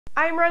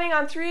I'm running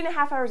on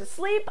 3.5 hours of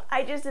sleep.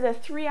 I just did a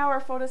 3-hour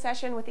photo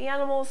session with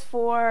animals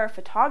for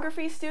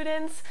photography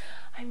students.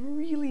 I'm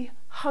really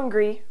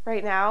hungry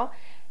right now.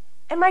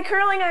 And my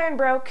curling iron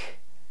broke.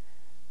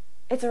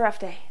 It's a rough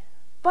day,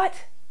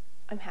 but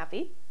I'm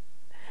happy.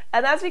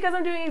 And that's because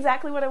I'm doing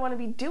exactly what I want to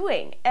be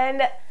doing.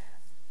 And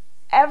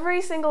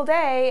every single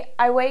day,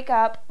 I wake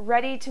up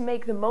ready to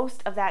make the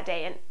most of that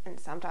day.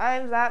 And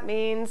sometimes that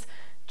means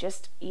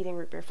just eating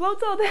root beer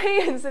floats all day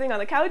and sitting on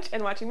the couch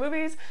and watching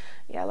movies.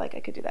 Yeah, like I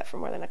could do that for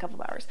more than a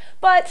couple of hours.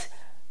 But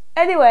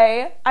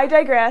anyway, I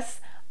digress.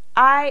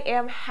 I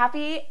am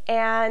happy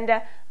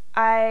and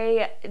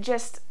I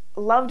just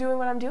love doing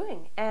what I'm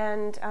doing.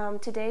 And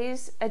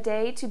today's a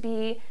day to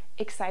be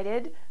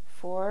excited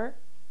for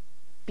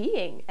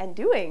being and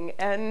doing,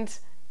 and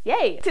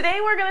yay! Today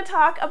we're going to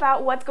talk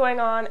about what's going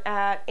on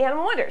at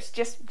Animal Wonders,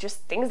 just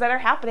things that are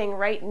happening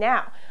right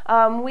now.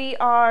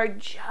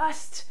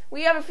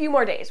 We have a few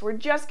more days. We're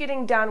just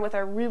getting done with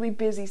our really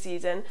busy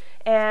season,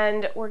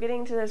 and we're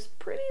getting to this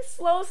pretty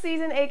slow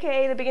season,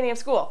 aka the beginning of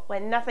school,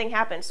 when nothing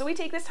happens. So we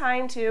take this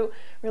time to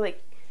really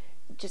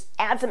just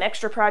add some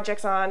extra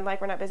projects on,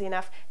 like we're not busy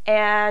enough,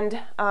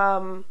 and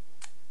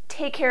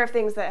take care of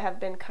things that have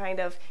been kind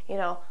of,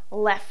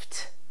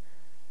 left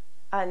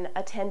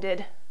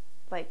unattended,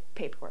 like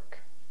paperwork.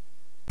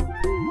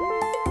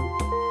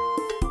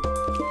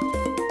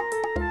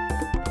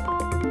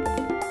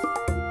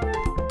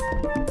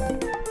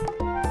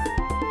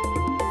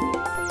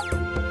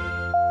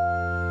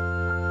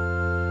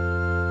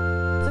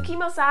 So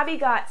Kimosabi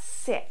got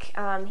sick.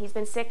 He's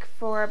been sick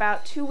for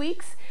about 2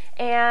 weeks,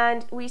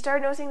 and we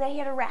started noticing that he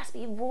had a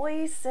raspy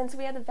voice, and so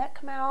we had the vet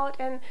come out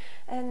and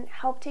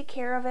help take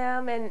care of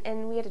him,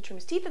 and we had to trim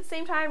his teeth at the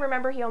same time.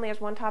 Remember, he only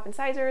has one top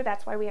incisor,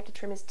 that's why we have to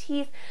trim his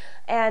teeth.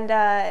 And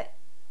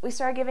we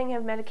started giving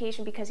him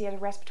medication because he had a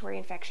respiratory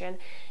infection,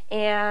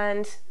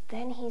 and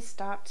then he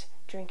stopped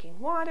drinking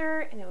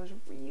water, and it was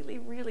really,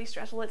 really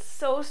stressful. It's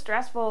so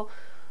stressful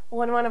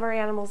when one of our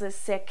animals is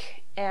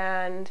sick,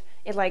 and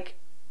it like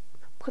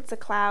puts a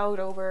cloud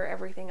over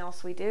everything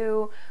else we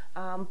do.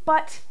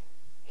 But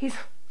he's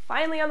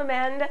finally on the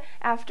mend.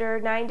 After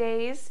 9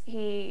 days,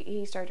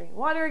 he started drinking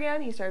water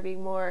again. He started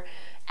being more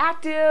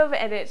active,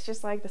 and it's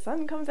just like the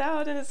sun comes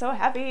out and it's so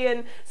happy.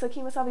 And so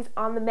Kimosabi's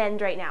on the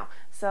mend right now.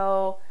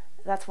 So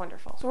that's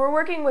wonderful. So we're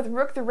working with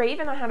Rook the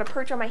Raven on how to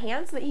perch on my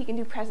hand so that he can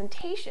do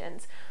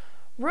presentations.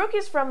 Rook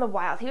is from the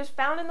wild. He was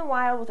found in the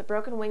wild with a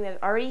broken wing that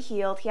had already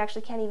healed. He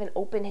actually can't even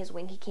open his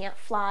wing. He can't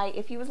fly.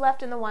 If he was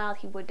left in the wild,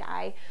 he would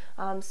die.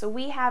 So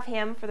we have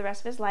him for the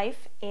rest of his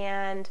life,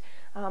 and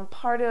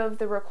part of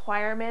the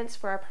requirements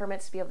for our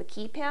permits to be able to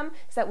keep him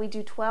is that we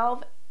do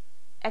 12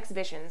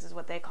 exhibitions, is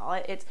what they call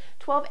it. It's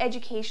 12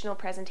 educational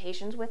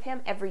presentations with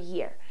him every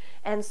year.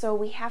 And so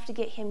we have to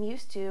get him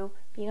used to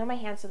being on my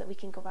hand so that we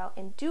can go out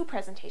and do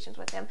presentations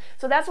with him.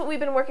 So that's what we've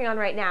been working on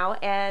right now,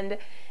 and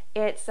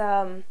it's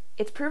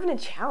proven a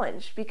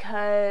challenge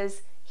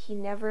because he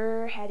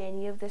never had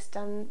any of this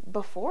done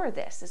before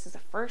this. This is the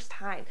first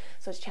time.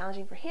 So it's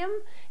challenging for him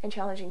and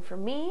challenging for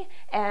me,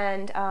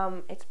 and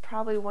it's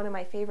probably one of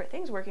my favorite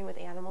things working with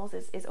animals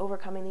is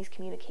overcoming these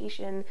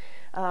communication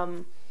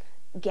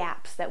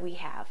gaps that we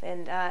have.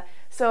 And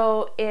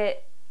so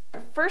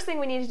first thing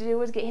we needed to do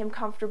was get him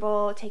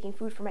comfortable taking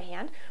food from my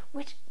hand,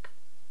 which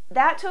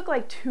that took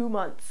like 2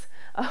 months.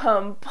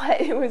 But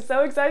it was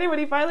so exciting when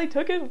he finally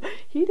took it.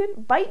 He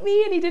didn't bite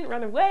me and he didn't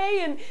run away,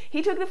 and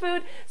he took the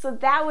food. So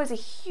that was a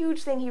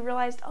huge thing. He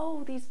realized,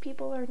 oh, these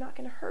people are not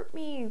going to hurt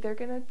me. They're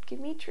going to give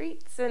me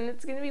treats, and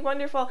it's going to be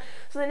wonderful.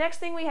 So the next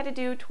thing we had to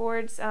do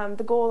towards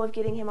the goal of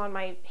getting him on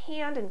my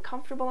hand and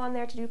comfortable on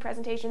there to do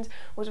presentations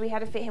was we had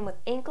to fit him with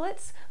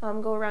anklets,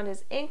 go around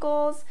his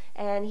ankles,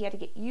 and he had to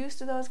get used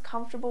to those,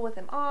 comfortable with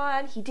them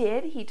on. He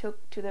did. He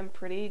took to them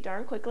pretty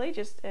darn quickly,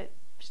 just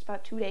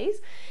about 2 days.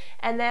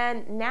 And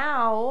then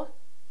now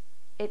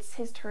it's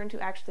his turn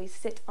to actually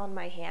sit on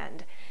my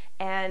hand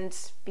and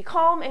be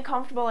calm and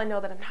comfortable and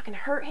know that I'm not going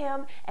to hurt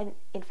him. And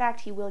in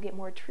fact, he will get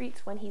more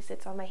treats when he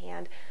sits on my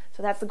hand.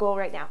 So that's the goal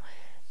right now,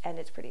 and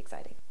it's pretty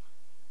exciting.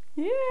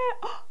 Yeah!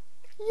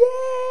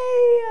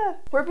 Yay!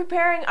 We're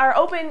preparing our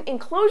open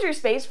enclosure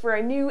space for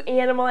a new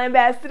animal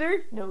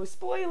ambassador. No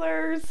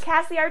spoilers.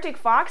 Cass the Arctic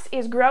Fox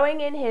is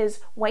growing in his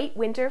white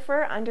winter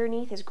fur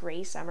underneath his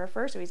gray summer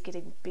fur, so he's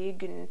getting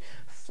big and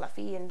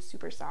fluffy and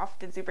super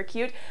soft and super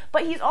cute.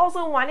 But he's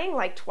also wanting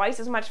like twice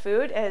as much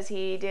food as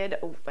he did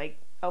like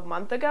a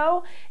month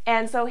ago,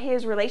 and so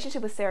his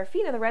relationship with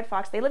Serafina, the red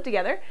fox, they live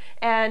together,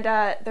 and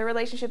their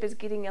relationship is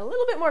getting a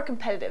little bit more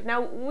competitive. Now,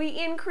 we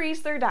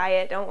increase their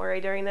diet, don't worry,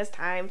 during this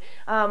time,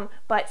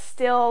 but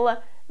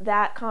still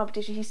that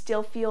competition, he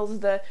still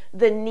feels the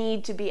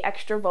need to be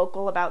extra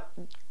vocal about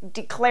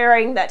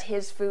declaring that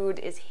his food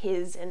is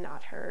his and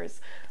not hers.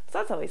 So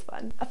that's always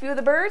fun. A few of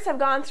the birds have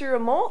gone through a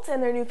molt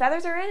and their new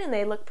feathers are in and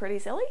they look pretty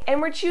silly. And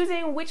we're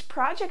choosing which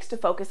projects to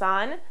focus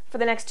on for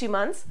the next 2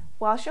 months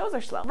while shows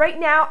are slow. Right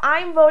now,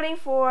 I'm voting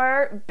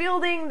for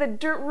building the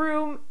dirt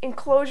room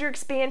enclosure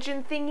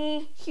expansion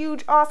thingy.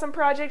 Huge, awesome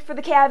project for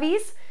the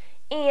cavies.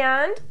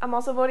 And I'm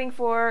also voting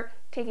for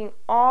taking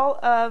all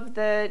of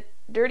the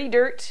dirty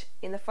dirt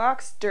in the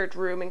fox dirt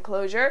room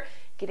enclosure,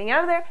 getting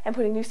out of there and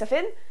putting new stuff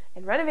in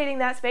and renovating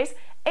that space,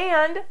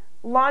 and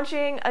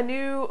launching a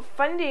new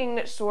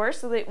funding source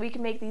so that we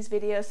can make these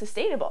videos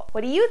sustainable.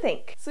 What do you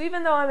think? So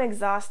even though I'm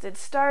exhausted,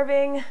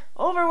 starving,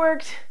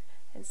 overworked,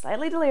 and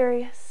slightly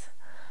delirious,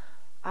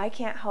 I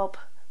can't help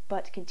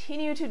but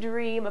continue to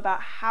dream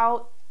about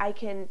how I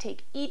can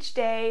take each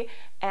day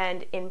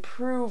and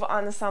improve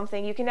on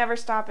something. You can never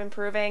stop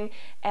improving,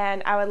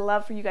 and I would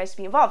love for you guys to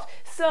be involved.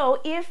 So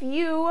if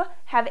you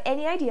have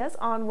any ideas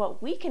on what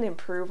we can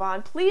improve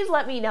on, please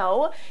let me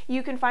know.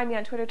 You can find me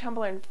on Twitter,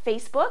 Tumblr, and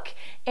Facebook,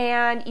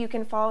 and you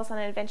can follow us on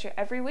an adventure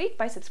every week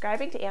by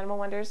subscribing to Animal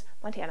Wonders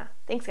Montana.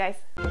 Thanks, guys.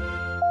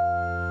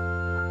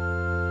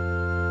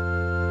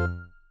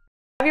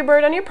 Have your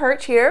bird on your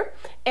perch here,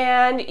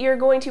 and you're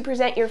going to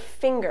present your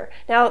finger.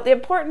 Now,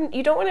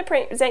 you don't want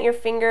to present your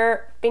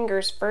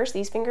fingers first,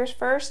 these fingers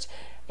first,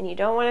 and you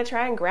don't want to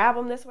try and grab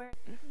them this way.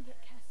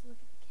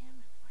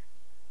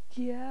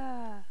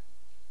 Yeah.